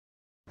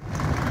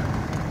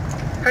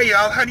Hey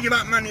y'all, how do you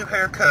like my new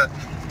haircut?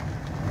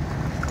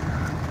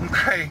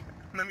 Hey,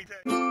 let me tell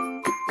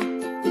you.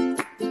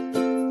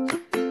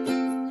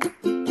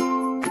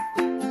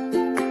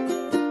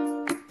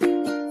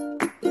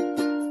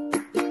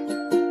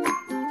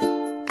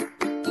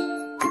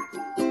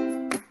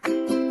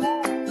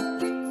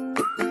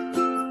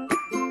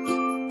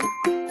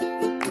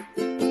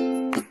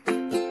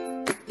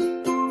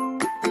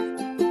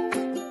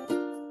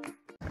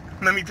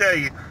 Let me tell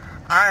you,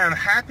 I am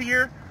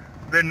happier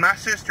than my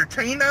sister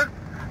Tina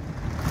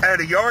at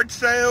a yard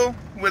sale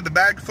with a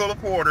bag full of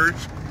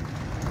quarters.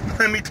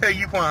 Let me tell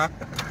you why.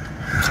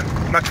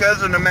 My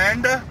cousin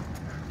Amanda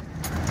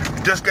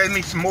just gave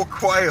me some more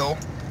quail.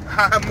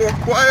 I have more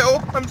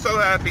quail. I'm so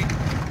happy.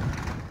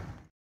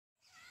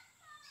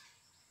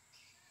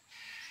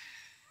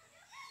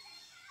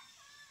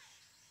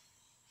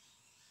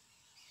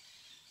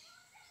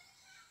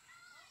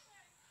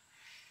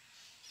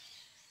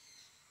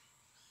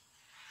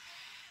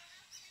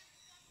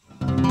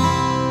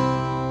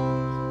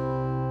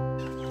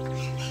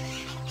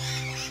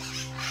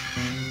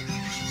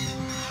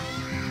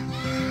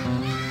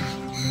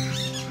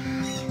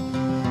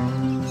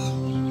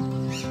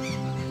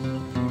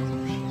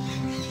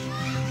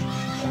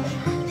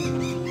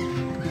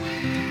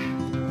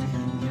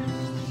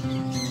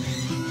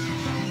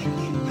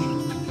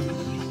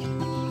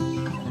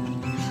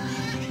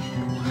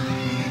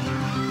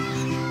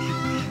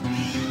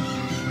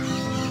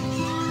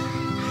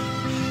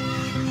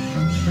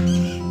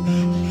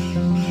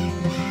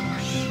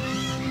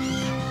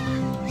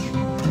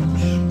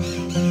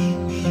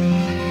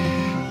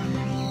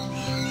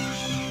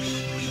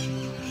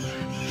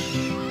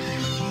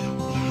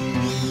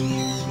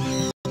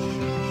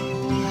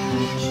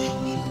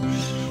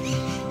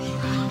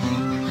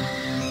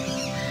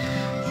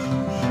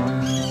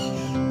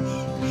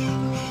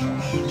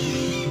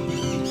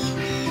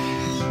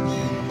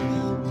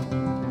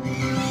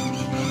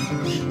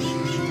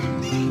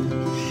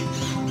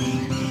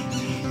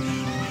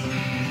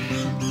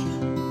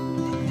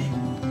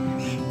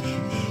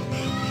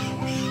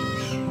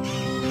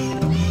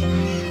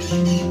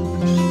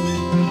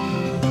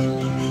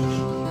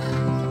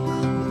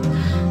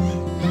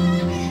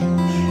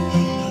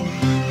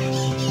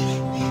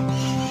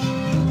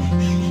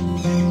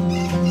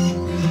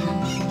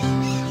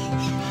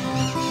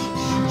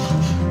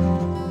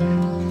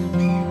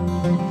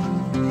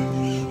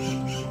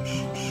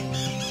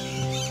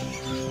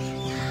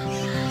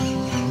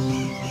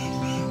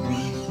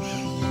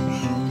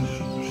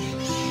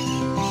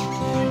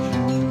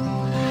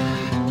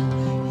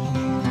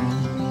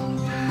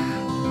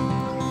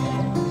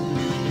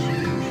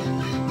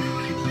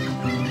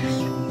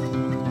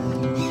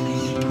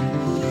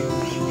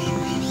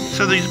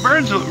 So these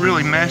birds look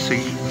really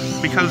messy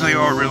because they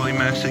are really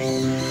messy.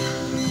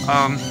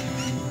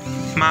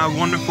 My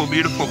wonderful,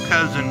 beautiful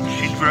cousin,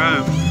 she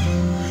drove,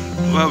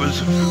 well, it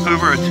was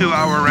over a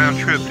 2-hour round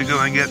trip to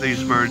go and get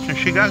these birds, and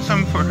she got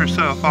some for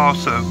herself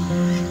also.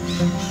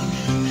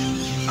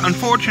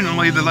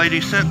 Unfortunately, the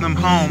lady sent them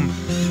home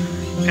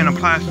in a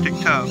plastic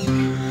tub.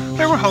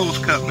 There were holes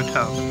cut in the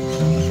tub,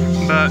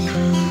 but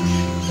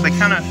they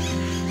kind of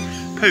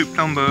pooped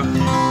on the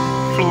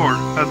floor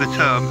of the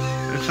tub,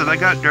 and so they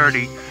got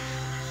dirty.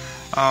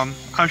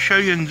 I'll show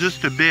you in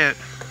just a bit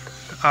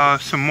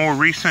some more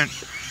recent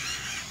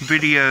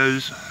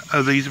videos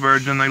of these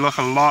birds, and they look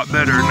a lot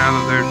better now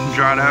that they're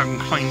dried out and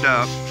cleaned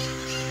up.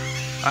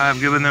 I've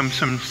given them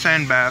some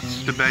sand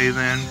baths to bathe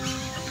in.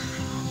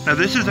 Now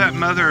this is that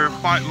mother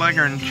white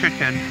leghorn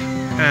chicken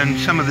and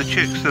some of the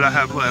chicks that I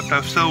have left.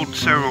 I've sold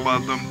several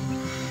of them.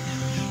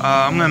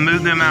 I'm going to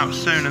move them out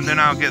soon, and then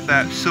I'll get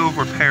that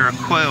silver pair of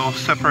quail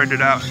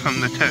separated out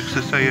from the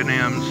Texas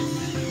A&Ms.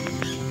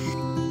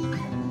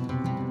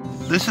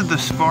 This is the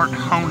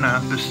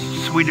Svarthona, the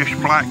Swedish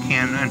black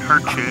hen, and her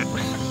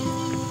chicks.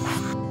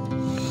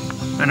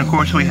 And of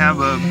course we have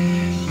a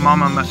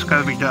mama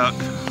Muscovy duck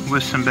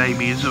with some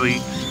babies.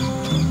 We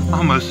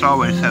almost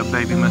always have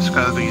baby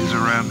Muscovies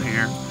around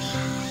here.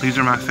 These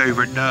are my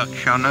favorite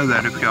ducks. Y'all know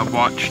that if y'all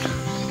watched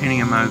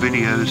any of my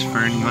videos for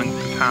any length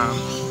of time.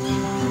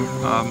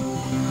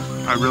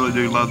 I really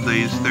do love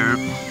these. They're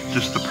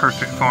just the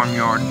perfect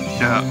farmyard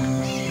duck,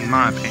 in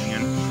my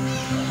opinion.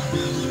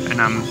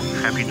 And I'm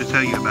happy to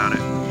tell you about it.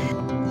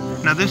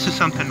 Now this is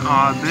something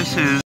odd. This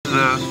is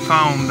the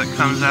foam that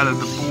comes out of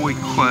the boy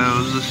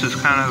quails. This is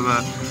kind of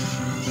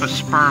a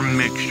sperm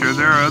mixture.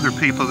 There are other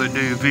people that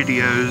do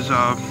videos.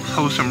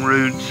 Wholesome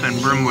Roots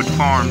and Broomwood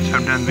Farms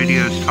have done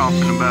videos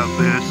talking about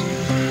this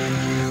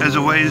as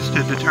a ways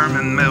to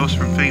determine males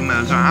from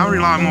females. I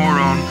rely more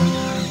on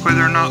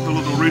whether or not the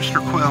little rooster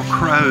quail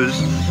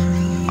crows.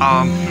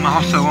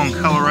 Also on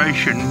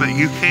coloration, but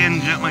you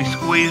can gently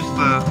squeeze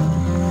the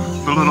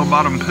little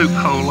bottom poop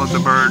hole of the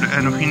bird,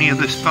 and if any of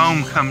this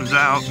foam comes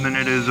out, then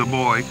it is a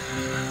boy.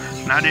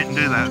 And I didn't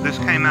do that. This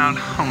came out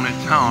on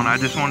its own. I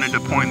just wanted to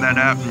point that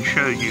out and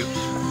show you.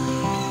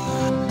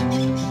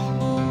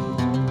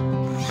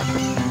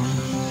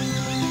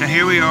 Now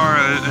here we are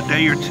a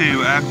day or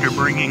two after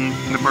bringing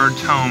the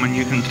birds home, and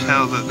you can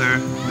tell that they're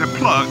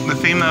plucked. The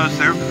females,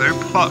 they're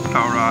plucked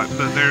all right,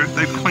 but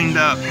they've cleaned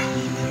up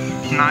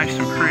nice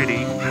and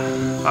pretty.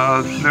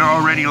 They're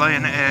already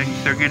laying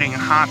eggs. They're getting a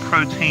high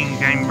protein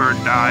game bird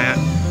diet.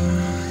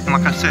 And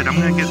like I said, I'm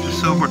going to get the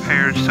silver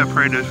pairs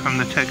separated from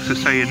the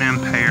Texas A&M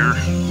pair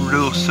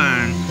real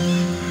soon.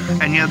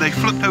 And yeah, they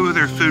flipped over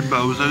their food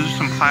bowls. Those are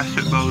some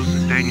plastic bowls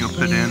that Daniel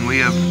put in. We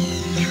have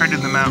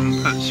traded them out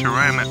and put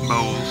ceramic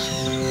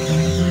bowls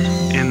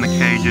in the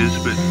cages,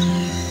 but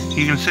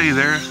you can see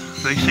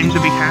they seem to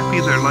be happy.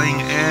 They're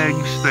laying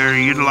eggs. They're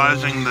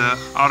utilizing the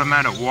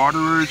automatic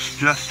waterers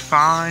just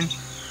fine.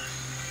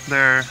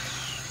 They're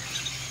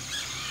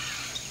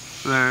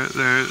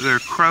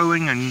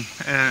crowing and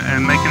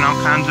making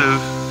all kinds of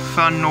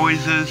fun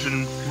noises,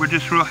 and we're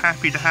just real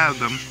happy to have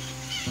them.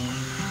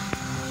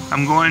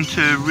 I'm going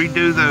to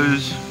redo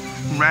those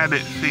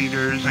rabbit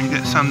feeders and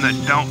get some that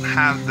don't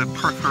have the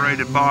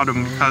perforated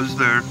bottom because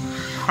their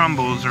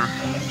crumbles are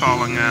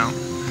falling out.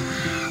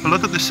 But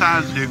look at the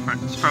size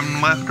difference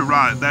from left to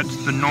right.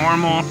 That's the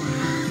normal,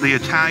 the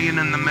Italian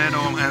in the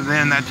middle, and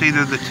then that's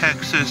either the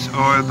Texas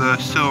or the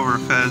silver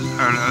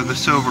or the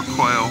silver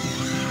quail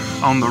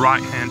on the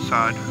right hand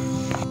side.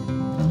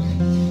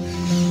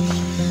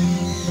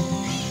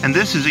 And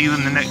this is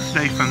even the next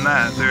day from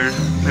that.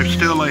 They're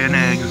still laying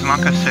eggs. And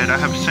like I said, I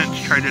have since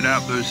traded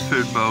out those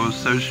food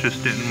bowls. Those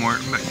just didn't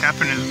work. But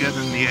Catherine is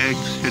getting the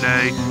eggs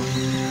today,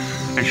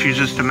 and she's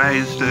just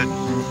amazed at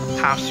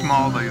how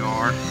small they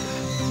are.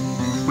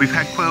 We've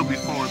had quail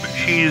before, but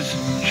she's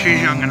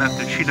young enough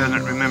that she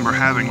doesn't remember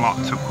having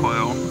lots of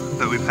quail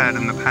that we've had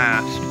in the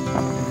past.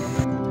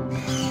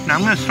 Now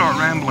I'm going to start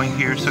rambling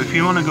here, so if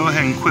you want to go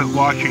ahead and quit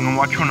watching and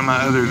watch one of my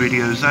other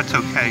videos, that's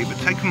okay. But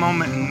take a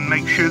moment and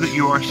make sure that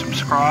you are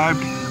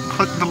subscribed.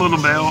 Click the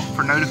little bell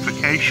for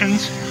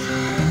notifications.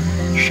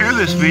 Share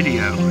this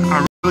video.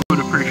 I really would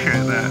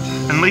appreciate that.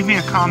 And leave me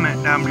a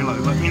comment down below.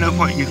 Let me know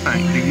what you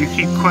think. Do you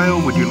keep quail?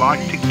 Would you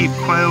like to keep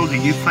quail? Do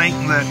you think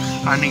that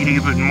I need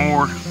even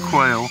more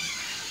quail?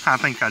 I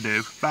think I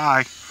do.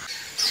 Bye.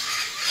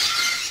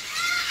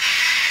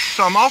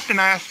 So I'm often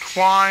asked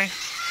why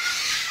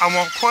I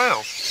want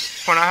quail.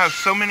 When I have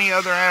so many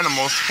other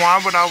animals,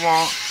 why would I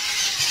want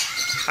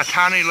a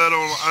tiny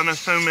little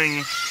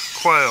unassuming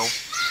quail?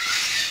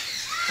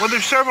 Well,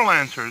 there's several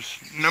answers.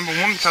 Number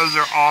one, because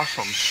they're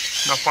awesome.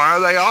 Now, why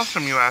are they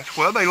awesome, you ask?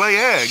 Well, they lay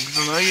eggs.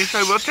 And then you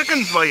say, well,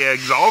 chickens lay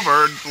eggs. All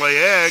birds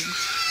lay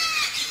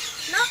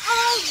eggs. Not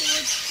all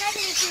birds.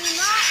 Technically,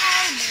 not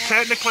all birds.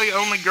 Technically,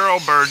 only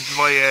girl birds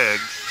lay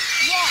eggs.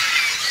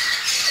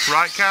 Yeah.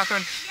 Right,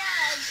 Catherine? Yeah,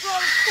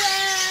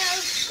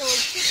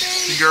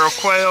 Girl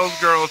quails,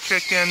 girl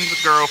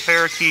chickens, girl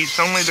parakeets,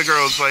 only the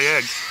girls lay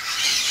eggs.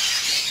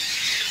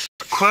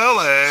 Quail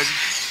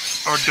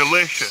eggs are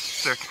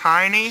delicious. They're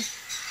tiny,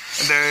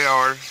 they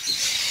are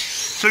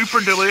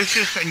super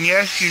delicious, and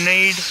yes, you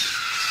need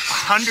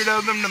 100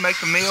 of them to make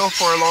a meal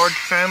for a large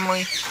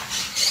family,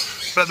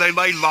 but they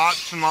lay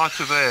lots and lots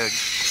of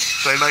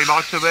eggs. They lay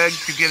lots of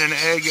eggs. You get an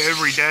egg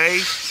every day.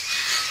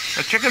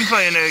 The chickens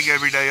lay an egg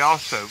every day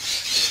also.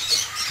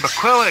 But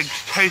quail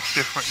eggs taste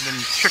different than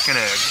chicken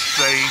eggs.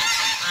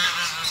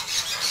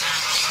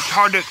 It's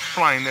hard to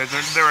explain.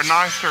 They're a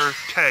nicer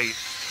taste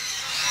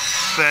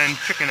than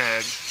chicken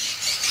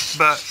eggs.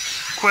 But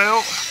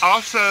quail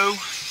also,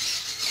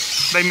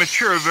 they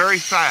mature very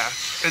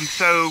fast. And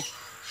so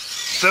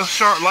they'll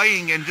start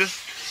laying in just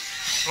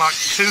like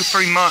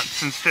 2-3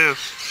 months instead of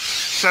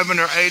 7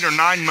 or 8 or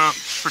 9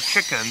 months for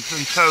chickens.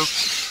 And so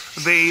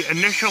the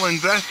initial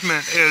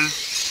investment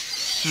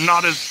is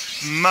not as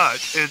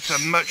much. It's a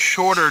much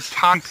shorter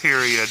time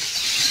period.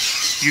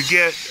 You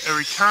get a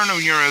return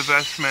on your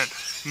investment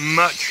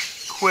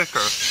much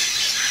quicker.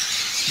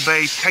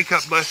 They take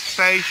up less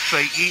space,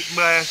 they eat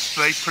less,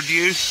 they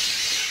produce,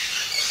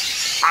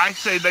 I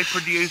say they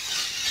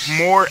produce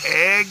more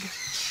egg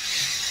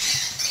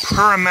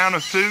per amount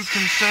of food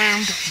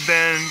consumed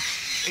than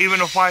even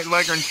a white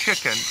leghorn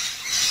chicken.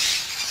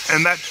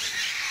 And that's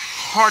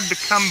hard to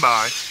come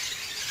by.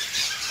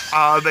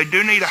 They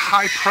do need a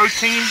high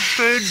protein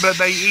food, but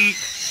they eat,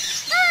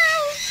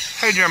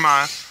 hey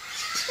Jeremiah,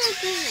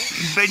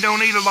 they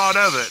don't eat a lot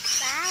of it.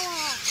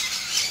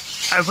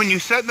 And when you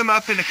set them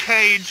up in a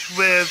cage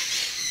with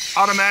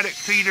automatic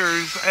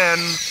feeders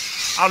and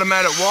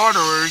automatic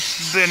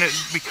waterers, then it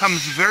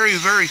becomes very,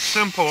 very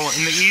simple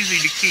and easy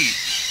to keep.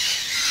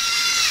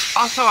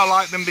 Also, I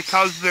like them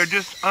because they're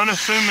just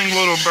unassuming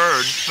little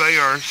birds. They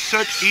are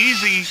such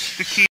easy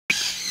to keep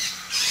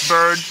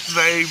birds.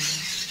 They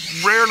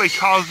rarely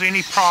cause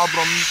any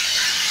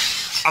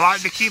problems. I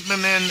like to keep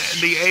them in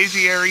the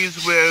aviaries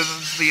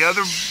with the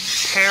other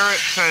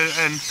parrots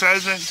and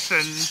pheasants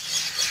and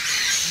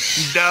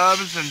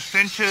doves and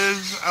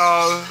finches.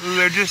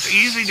 They're just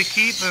easy to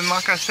keep, and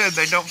like I said,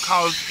 they don't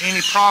cause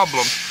any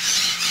problem.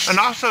 And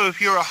also,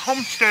 if you're a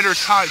homesteader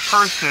type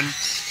person,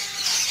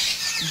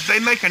 they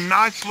make a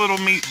nice little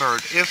meat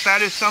bird, if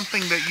that is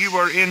something that you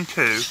are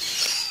into.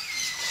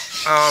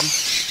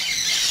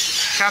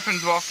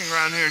 Catherine's walking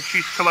around here,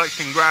 she's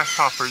collecting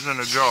grasshoppers in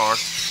a jar.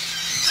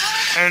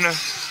 And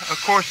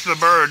of course the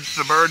birds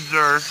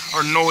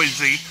are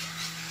noisy.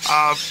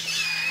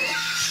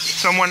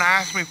 Someone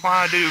asked me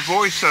why I do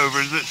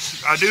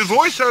voiceovers. I do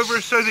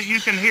voiceovers so that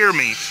you can hear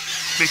me,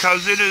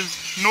 because it is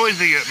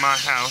noisy at my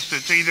house.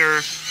 It's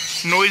either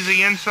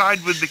noisy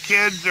inside with the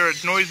kids or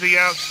it's noisy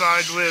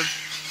outside with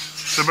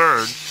the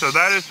birds. So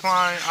that is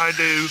why I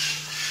do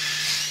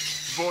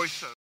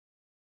voiceovers.